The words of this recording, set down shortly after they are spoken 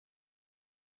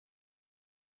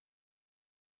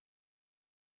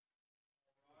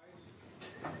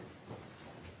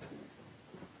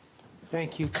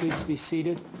Thank you. Please be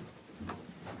seated.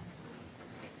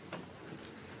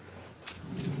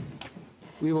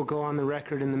 We will go on the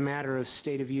record in the matter of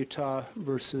State of Utah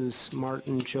versus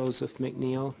Martin Joseph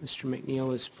MacNeill. Mr.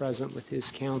 MacNeill is present with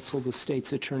his counsel. The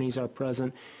state's attorneys are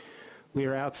present. We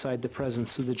are outside the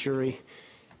presence of the jury.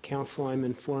 Counsel, I'm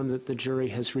informed that the jury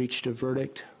has reached a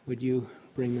verdict. Would you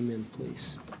bring them in,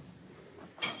 please?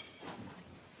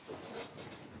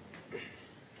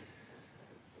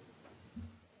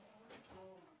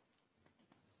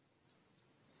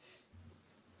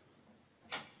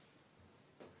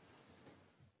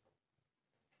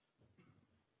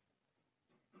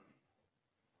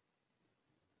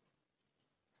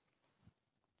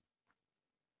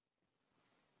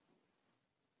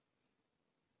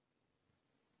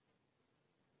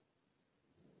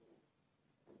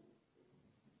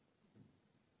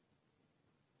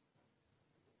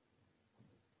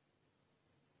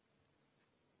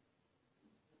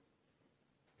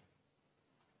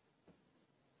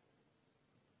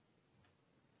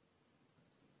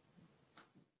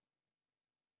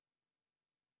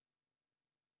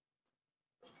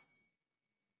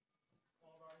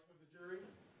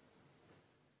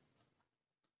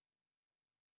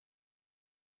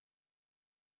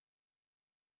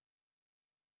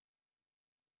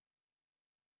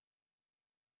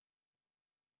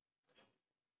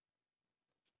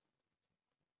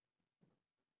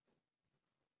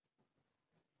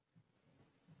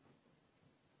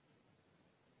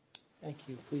 Thank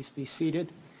you. Please be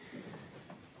seated.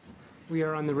 We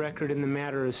are on the record in the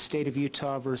matter of State of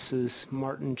Utah versus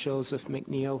Martin Joseph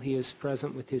MacNeill. He is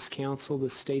present with his counsel. The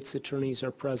state's attorneys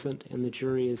are present, and the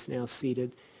jury is now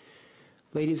seated.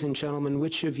 Ladies and gentlemen,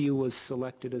 which of you was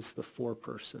selected as the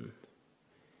foreperson?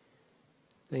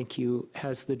 Thank you.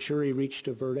 Has the jury reached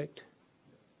a verdict?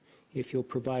 If you'll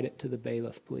provide it to the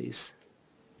bailiff, please.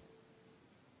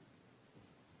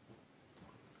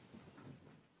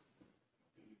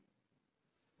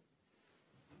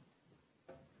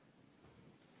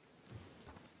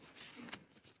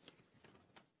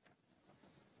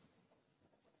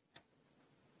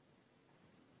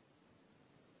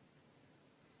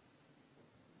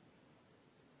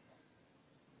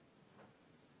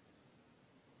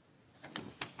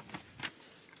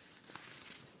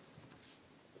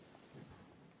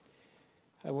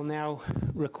 I will now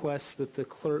request that the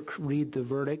clerk read the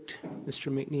verdict.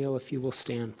 Mr. MacNeill, if you will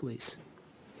stand, please.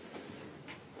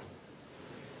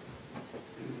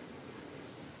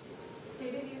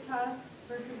 State of Utah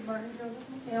versus Martin Joseph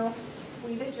MacNeill.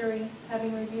 We, the jury,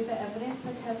 having reviewed the evidence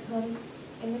and the testimony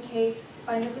in the case,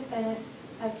 find the defendant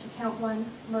as to count 1,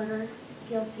 murder,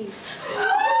 guilty.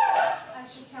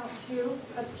 As to count 2,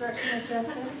 obstruction of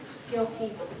justice,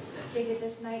 guilty. Dated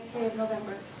this night, day of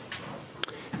November.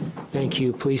 Thank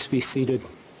you. Please be seated.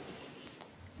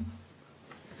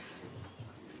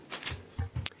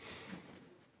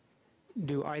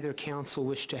 Do either counsel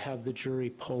wish to have the jury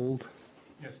polled?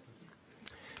 Yes, please.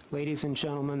 Ladies and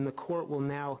gentlemen, the court will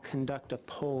now conduct a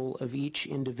poll of each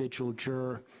individual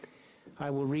juror. I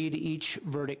will read each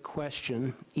verdict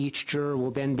question. Each juror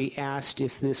will then be asked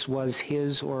if this was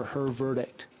his or her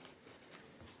verdict.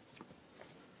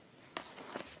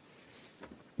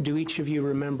 Do each of you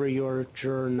remember your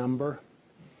juror number?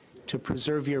 To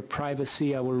preserve your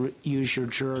privacy, I will use your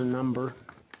juror number.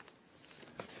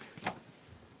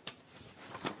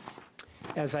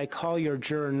 As I call your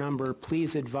juror number,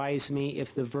 please advise me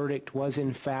if the verdict was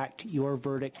in fact your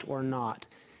verdict or not.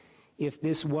 If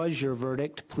this was your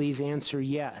verdict, please answer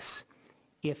yes.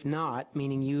 If not,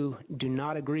 meaning you do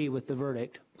not agree with the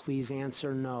verdict, please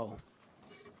answer no.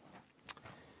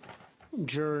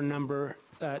 Juror number,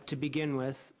 to begin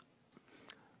with,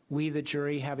 we, the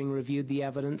jury, having reviewed the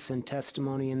evidence and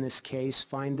testimony in this case,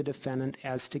 find the defendant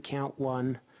as to count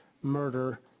 1,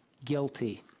 murder,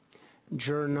 guilty.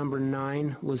 Juror number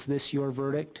 9, was this your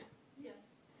verdict? Yes.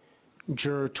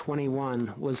 Juror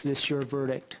 21, was this your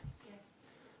verdict? Yes.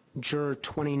 Juror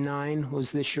 29,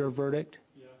 was this your verdict?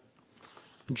 Yes.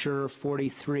 Juror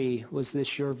 43, was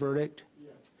this your verdict?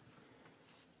 Yes.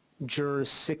 Juror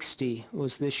 60,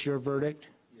 was this your verdict?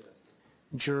 Yes.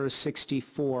 Juror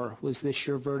 64, was this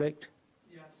your verdict?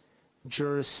 Yes.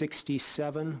 Juror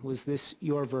 67, was this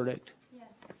your verdict? Yes.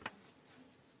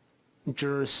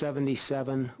 Juror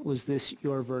 77, was this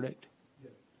your verdict?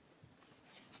 Yes.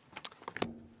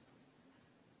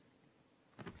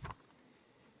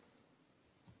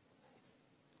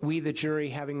 We, the jury,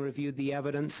 having reviewed the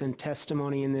evidence and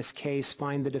testimony in this case,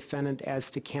 find the defendant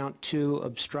as to count 2,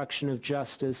 obstruction of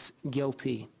justice,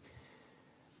 guilty.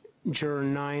 Juror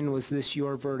 9, was this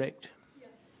your verdict? Yes.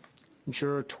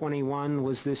 Juror 21,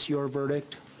 was this your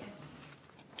verdict? Yes.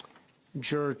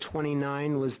 Juror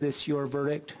 29, was this your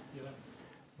verdict? Yes.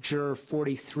 Juror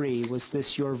 43, was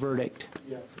this your verdict?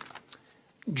 Yes.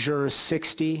 Juror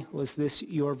 60, was this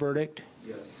your verdict?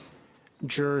 Yes.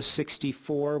 Juror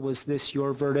 64, was this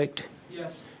your verdict?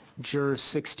 Yes. Juror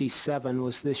 67,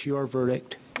 was this your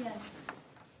verdict? Yes.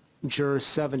 Juror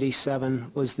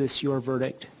 77, was this your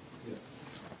verdict? Yes.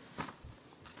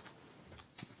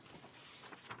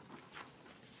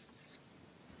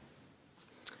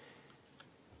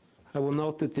 I will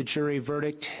note that the jury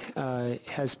verdict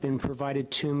has been provided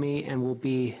to me and will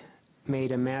be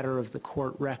made a matter of the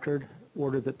court record.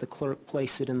 Order that the clerk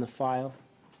place it in the file.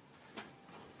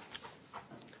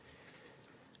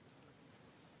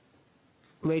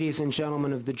 Ladies and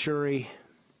gentlemen of the jury,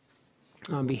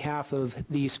 on behalf of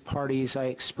these parties, I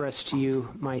express to you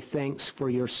my thanks for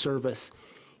your service.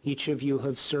 Each of you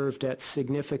have served at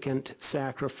significant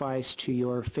sacrifice to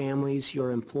your families,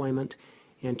 your employment,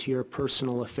 and to your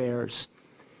personal affairs.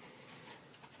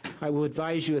 I will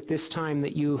advise you at this time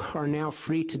that you are now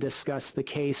free to discuss the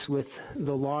case with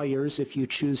the lawyers if you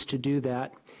choose to do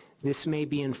that. This may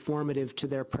be informative to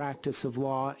their practice of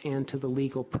law and to the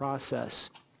legal process.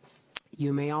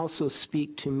 You may also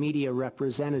speak to media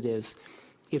representatives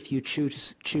if you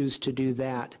choose to do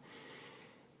that.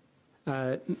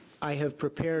 I have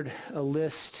prepared a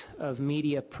list of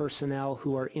media personnel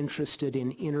who are interested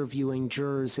in interviewing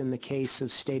jurors in the case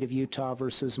of State of Utah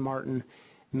versus Martin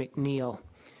MacNeill.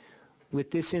 With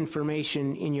this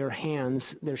information in your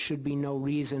hands, there should be no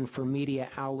reason for media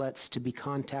outlets to be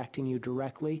contacting you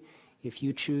directly. If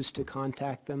you choose to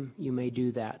contact them, you may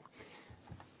do that.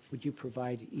 Would you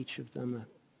provide each of them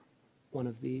one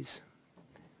of these?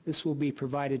 This will be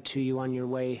provided to you on your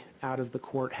way out of the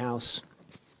courthouse.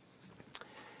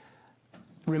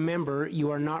 Remember,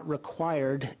 you are not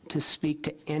required to speak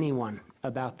to anyone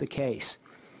about the case.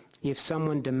 If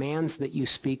someone demands that you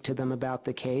speak to them about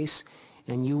the case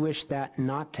and you wish that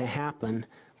not to happen,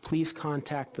 please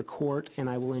contact the court and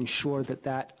I will ensure that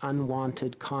that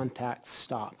unwanted contact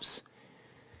stops.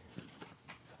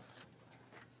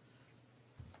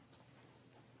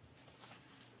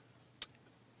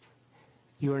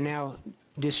 You are now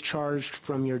discharged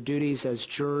from your duties as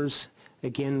jurors.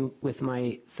 Again, with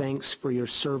my thanks for your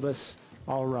service,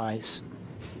 all rise.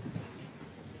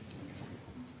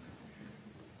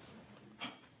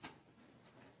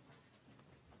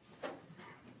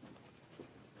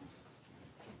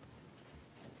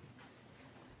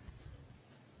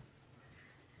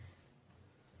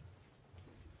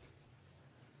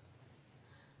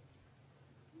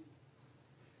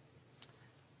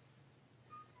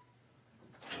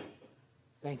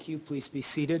 Thank you. Please be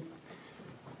seated.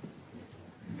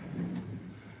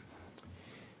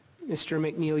 Mr.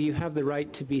 MacNeill, you have the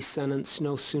right to be sentenced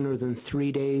no sooner than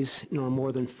 3 days nor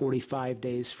more than 45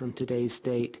 days from today's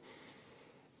date.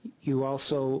 You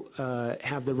also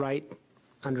have the right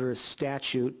under a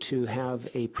statute to have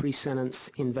a pre-sentence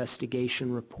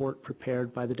investigation report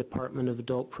prepared by the Department of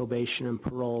Adult Probation and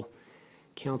Parole.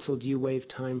 Counsel, do you waive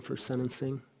time for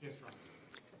sentencing? Yes, Your Honor.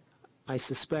 I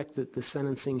suspect that the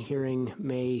sentencing hearing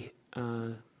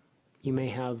you may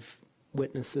have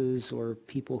witnesses or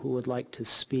people who would like to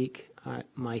speak.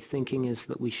 My thinking is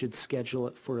that we should schedule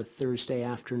it for a Thursday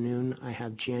afternoon. I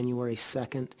have January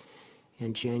 2nd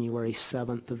and January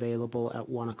 7th available at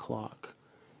 1 o'clock.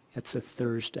 It's a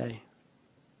Thursday.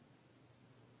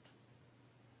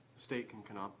 The state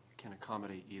can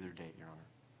accommodate either date, Your Honor.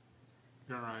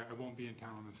 Your Honor, I won't be in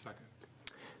town on the 2nd.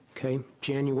 Okay,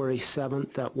 January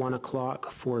 7th at 1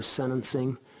 o'clock for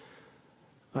sentencing.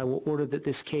 I will order that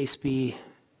this case be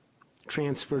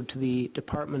transferred to the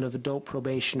Department of Adult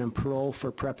Probation and Parole for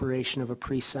preparation of a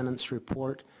pre-sentence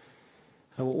report.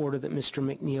 I will order that Mr.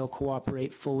 MacNeill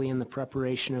cooperate fully in the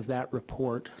preparation of that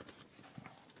report.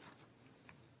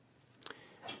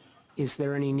 Is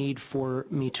there any need for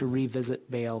me to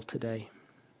revisit bail today?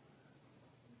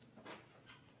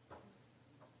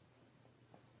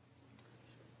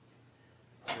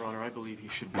 Your Honor, I believe he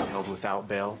should be held without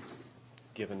bail,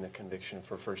 given the conviction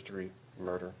for first-degree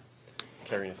murder,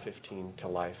 carrying a 15 to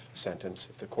life sentence.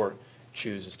 If the court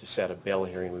chooses to set a bail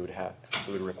hearing, we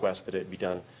would request that it be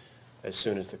done as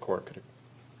soon as the court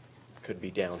could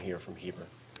be down here from Heber.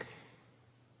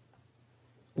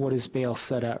 What is bail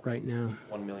set at right now?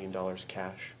 $1 million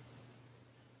cash.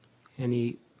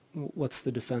 What's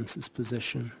the defense's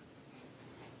position?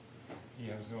 He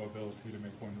has no ability to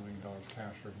make $1 million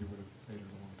cash, or he would have made it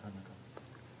a long time ago.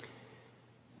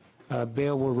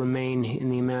 Bail will remain in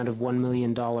the amount of $1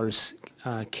 million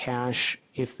cash.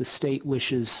 If the state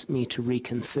wishes me to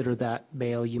reconsider that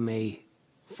bail, you may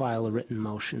file a written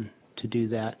motion to do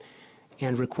that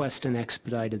and request an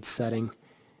expedited setting.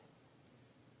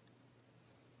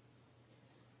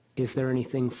 Is there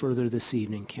anything further this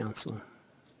evening, counsel?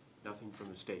 Nothing from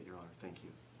the state, Your Honor. Thank you.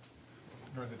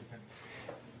 Nor the defense.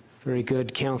 Very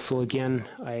good, counsel. Again,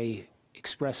 I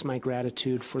express my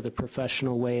gratitude for the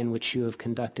professional way in which you have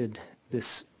conducted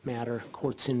this matter.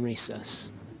 Court's in recess.